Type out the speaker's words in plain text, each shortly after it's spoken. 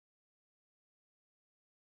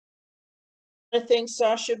to thank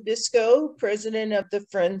Sasha Bisco, president of the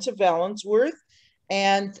Friends of Allensworth,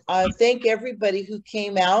 and thank everybody who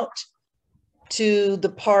came out to the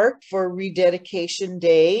park for Rededication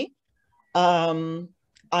Day.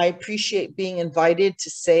 I appreciate being invited to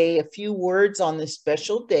say a few words on this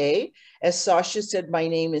special day. As Sasha said, my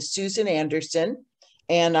name is Susan Anderson,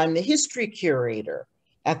 and I'm the history curator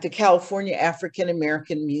at the California African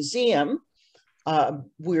American Museum.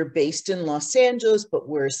 We're based in Los Angeles, but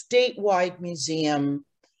we're a statewide museum,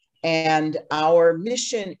 and our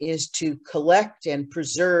mission is to collect and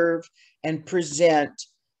preserve and present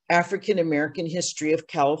African American history of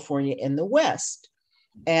California in the West.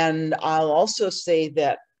 And I'll also say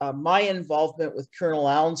that my involvement with Colonel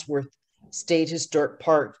Allensworth State Historic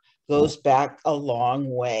Park goes back a long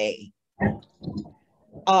way.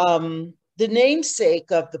 The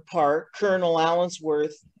namesake of the park, Colonel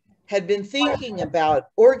Allensworth, had been thinking about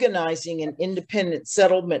organizing an independent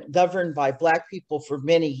settlement governed by Black people for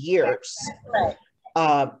many years.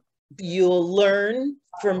 You'll learn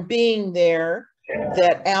from being there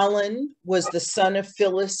that Allen was the son of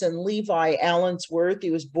Phyllis and Levi Allensworth.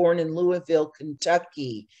 He was born in Louisville,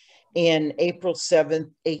 Kentucky in April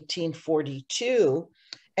 7th, 1842.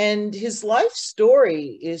 And his life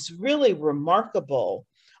story is really remarkable.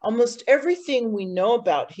 Almost everything we know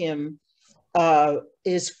about him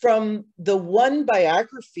is from the one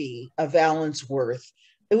biography of Allensworth.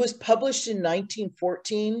 It was published in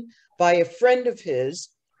 1914 by a friend of his,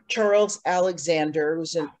 Charles Alexander,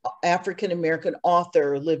 who's an African-American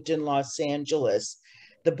author, lived in Los Angeles.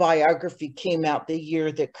 The biography came out the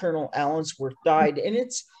year that Colonel Allensworth died. And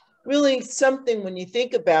it's really something when you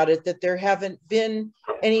think about it, that there haven't been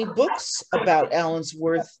any books about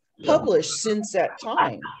Allensworth published since that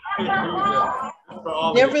time.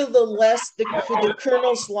 Nevertheless, the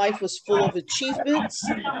colonel's life was full of achievements.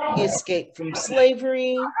 He escaped from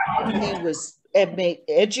slavery. He was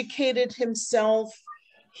educated himself.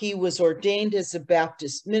 He was ordained as a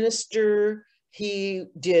Baptist minister. He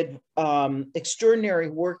did extraordinary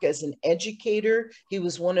work as an educator. He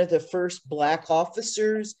was one of the first Black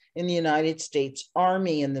officers in the United States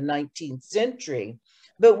Army in the 19th century.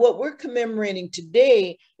 But what we're commemorating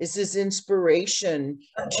today is his inspiration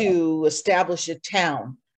to establish a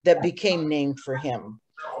town that became named for him.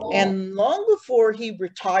 And long before he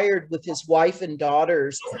retired with his wife and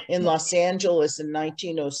daughters in Los Angeles in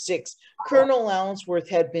 1906, Colonel Allensworth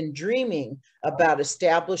had been dreaming about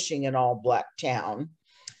establishing an all-Black town.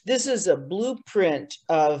 This is a blueprint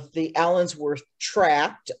of the Allensworth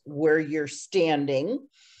tract where you're standing.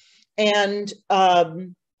 And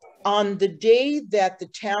on the day that the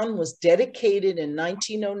town was dedicated in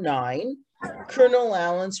 1909, Colonel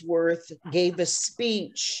Allensworth gave a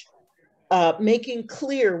speech making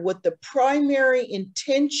clear what the primary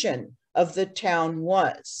intention of the town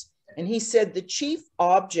was. And he said the chief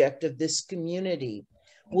object of this community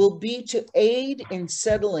will be to aid in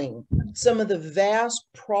settling some of the vast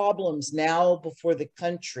problems now before the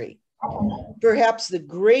country. Perhaps the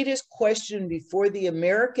greatest question before the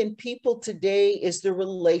American people today is the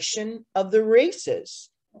relation of the races.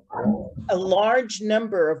 A large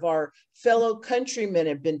number of our fellow countrymen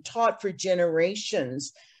have been taught for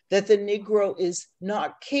generations that the Negro is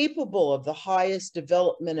not capable of the highest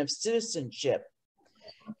development of citizenship.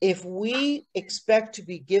 If we expect to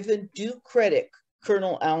be given due credit,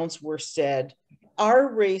 Colonel Allensworth said,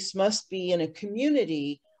 our race must be in a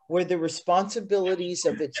community where the responsibilities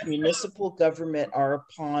of its municipal government are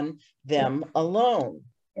upon them alone.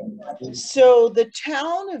 So the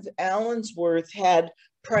town of Allensworth had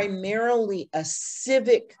primarily a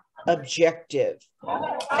civic objective.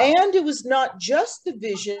 And it was not just the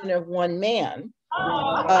vision of one man.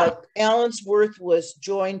 Allensworth was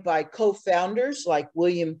joined by co-founders like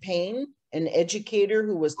William Payne, an educator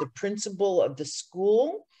who was the principal of the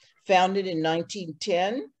school, founded in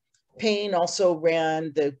 1910. Payne also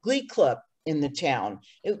ran the Glee Club in the town.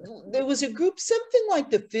 There was a group, something like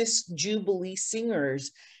the Fisk Jubilee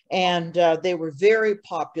Singers, and they were very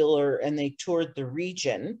popular and they toured the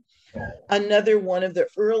region. Another one of the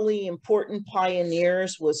early important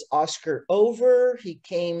pioneers was Oscar Over. He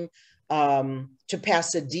came to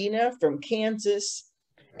Pasadena from Kansas,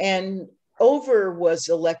 and Over was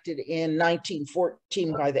elected in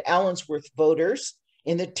 1914 by the Allensworth voters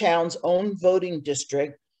in the town's own voting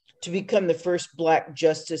district to become the first Black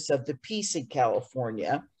justice of the peace in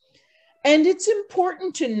California. And it's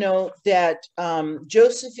important to note that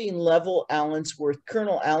Josephine Lovell Allensworth,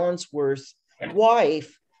 Colonel Allensworth's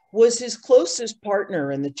wife, was his closest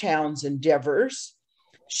partner in the town's endeavors.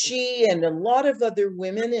 She and a lot of other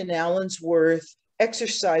women in Allensworth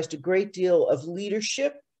exercised a great deal of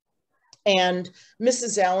leadership And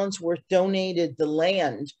Mrs. Allensworth donated the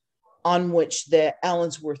land on which the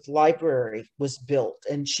Allensworth Library was built.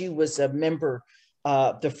 And she was a member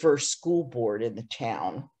of the first school board in the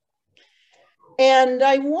town. And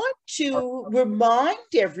I want to remind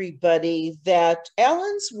everybody that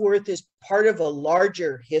Allensworth is part of a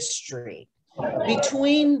larger history.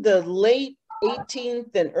 Between the late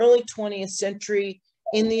 18th and early 20th century,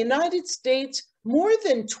 in the United States, more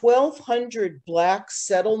than 1,200 Black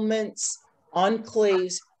settlements,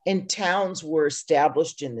 enclaves, and towns were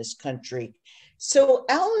established in this country. So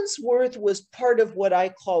Allensworth was part of what I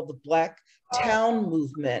call the Black Town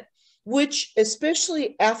movement, which,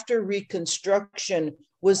 especially after Reconstruction,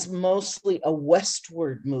 was mostly a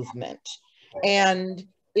westward movement. And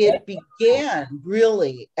it began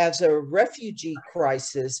really as a refugee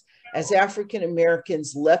crisis as African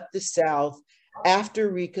Americans left the South after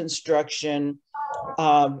Reconstruction,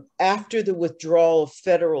 after the withdrawal of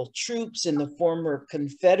federal troops in the former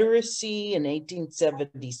Confederacy in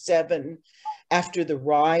 1877, after the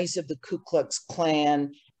rise of the Ku Klux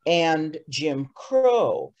Klan and Jim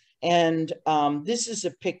Crow. And this is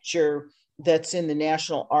a picture that's in the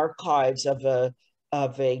National Archives of a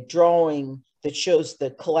drawing that shows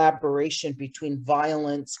the collaboration between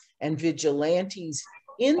violence and vigilantes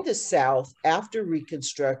in the South after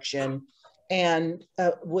Reconstruction, and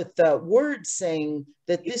with the words saying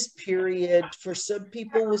that this period for some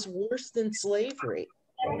people was worse than slavery.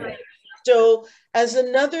 So as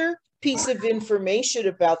another piece of information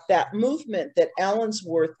about that movement that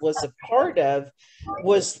Allensworth was a part of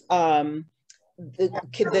was the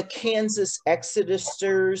Kansas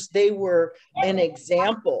Exodusters. They were an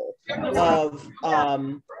example of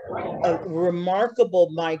a remarkable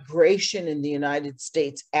migration in the United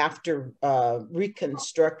States after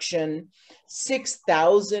Reconstruction.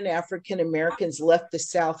 6,000 African Americans left the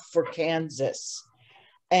South for Kansas.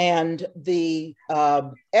 And the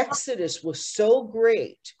exodus was so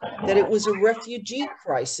great that it was a refugee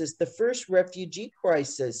crisis, the first refugee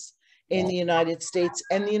crisis in the United States.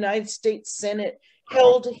 And the United States Senate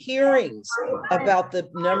held hearings about the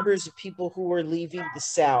numbers of people who were leaving the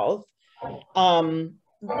South. One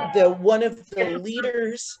of the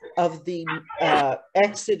leaders of the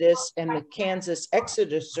Exodus and the Kansas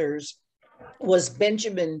Exodusters was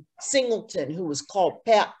Benjamin Singleton, who was called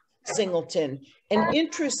Pat Singleton. And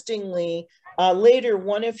interestingly, later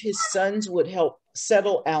one of his sons would help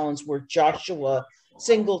settle Allensworth, Joshua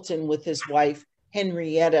Singleton, with his wife,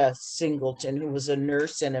 Henrietta Singleton, who was a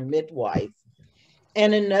nurse and a midwife.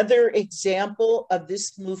 And another example of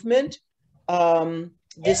this movement,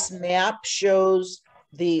 this map shows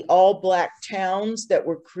the all-Black towns that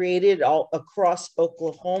were created all across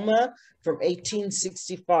Oklahoma from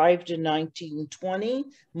 1865 to 1920,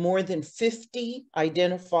 more than 50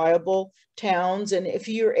 identifiable towns. And if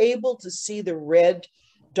you're able to see the red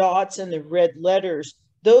dots and the red letters,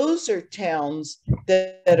 those are towns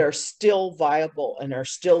that are still viable and are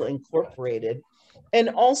still incorporated. And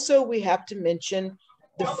also we have to mention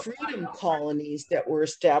the freedom colonies that were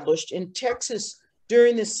established in Texas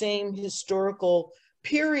during the same historical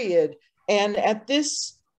period. And at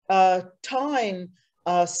this time,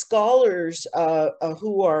 scholars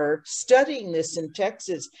who are studying this in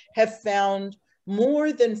Texas have found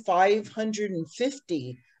more than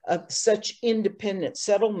 550 of such independent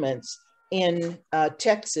settlements in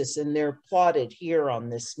Texas, and they're plotted here on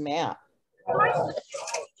this map.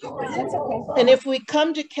 And if we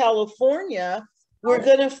come to California, we're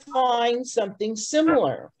going to find something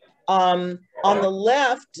similar. On the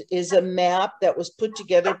left is a map that was put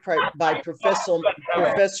together by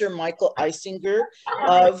Professor Michael Eisinger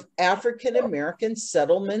of African American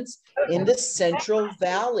settlements in the Central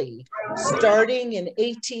Valley. Starting in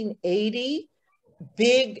 1880,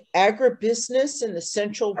 big agribusiness in the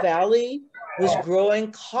Central Valley was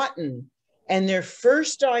growing cotton. And their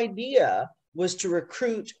first idea was to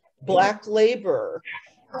recruit Black labor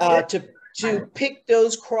to pick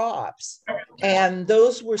those crops. And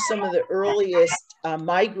those were some of the earliest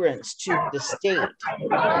migrants to the state.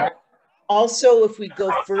 Also, if we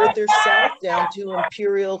go further south down to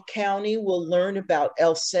Imperial County, we'll learn about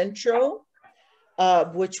El Centro,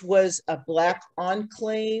 which was a Black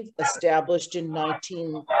enclave established in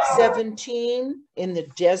 1917 in the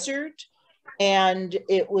desert. And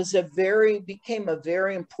it was became a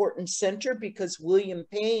very important center because William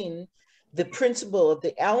Payne, the principal of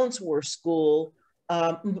the Allensworth School,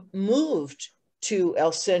 moved to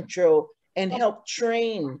El Centro and helped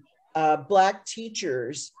train Black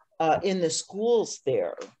teachers in the schools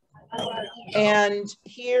there. And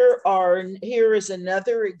here is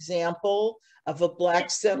another example of a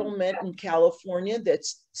Black settlement in California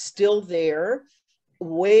that's still there.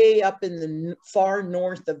 way up in the far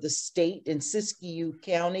north of the state in Siskiyou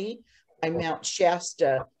County by Mount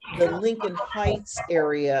Shasta, the Lincoln Heights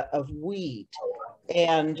area of Weed.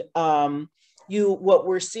 And what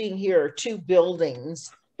we're seeing here are two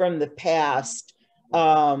buildings from the past.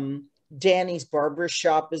 Danny's Barber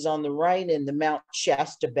Shop is on the right, and the Mount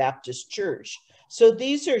Shasta Baptist Church. So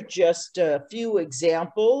these are just a few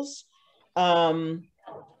examples of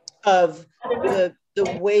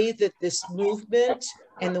the way that this movement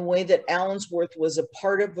and the way that Allensworth was a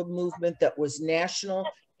part of a movement that was national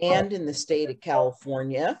and in the state of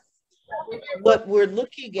California. What we're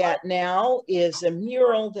looking at now is a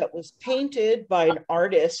mural that was painted by an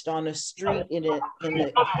artist on a street in the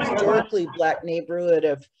historically Black neighborhood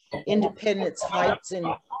of Independence Heights in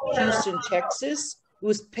Houston, Texas. It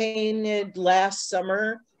was painted last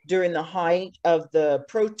summer during the height of the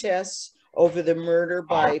protests over the murder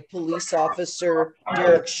by police officer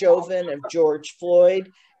Derek Chauvin of George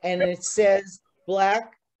Floyd. And it says,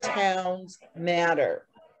 Black Towns Matter.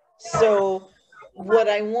 So what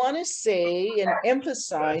I want to say and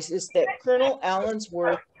emphasize is that Colonel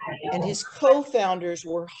Allensworth and his co-founders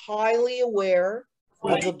were highly aware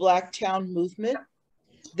of the Black Town movement.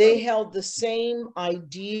 They held the same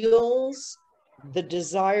ideals, the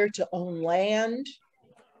desire to own land,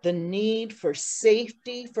 the need for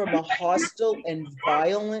safety from a hostile and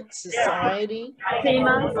violent society,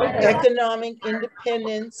 economic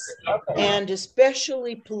independence, and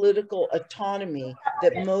especially political autonomy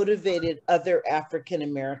that motivated other African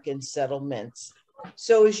American settlements.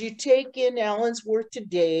 So as you take in Allensworth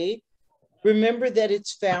today, remember that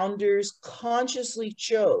its founders consciously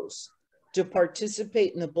chose to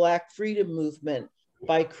participate in the Black freedom movement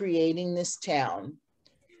by creating this town.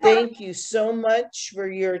 Thank you so much for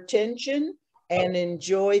your attention and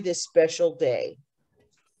enjoy this special day.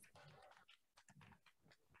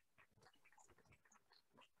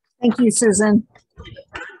 Thank you, Susan.